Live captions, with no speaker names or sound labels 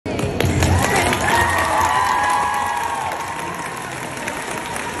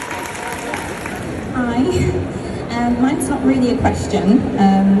not really a question,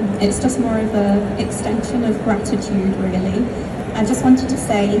 it's just more of an extension of gratitude, really. I just wanted to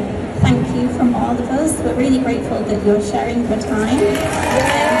say thank you from all of us. We're really grateful that you're sharing your time.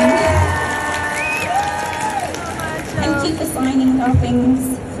 Thank you for signing our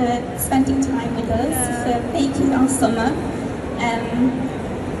things, for spending time with us, for making our summer.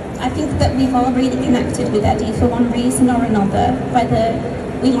 I think that we've all really connected with Eddie for one reason or another, whether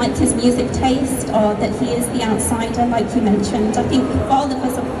we like his music taste or that he is the outsider, like you mentioned. I think all of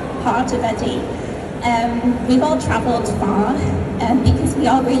us are part of Eddie. We've all travelled far because we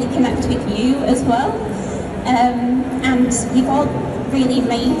all really connect with you as well. And you've all really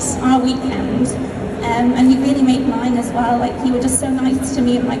made our weekend. And you really made mine as well. Like, you were just so nice to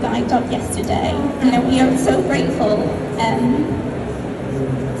me and my guide dog yesterday. You know, we are so grateful.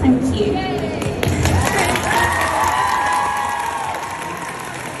 Thank you.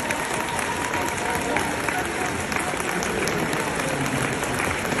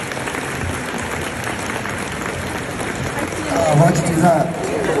 Why'd you do that?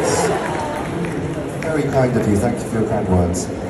 Very kind of you. Thank you for your kind words.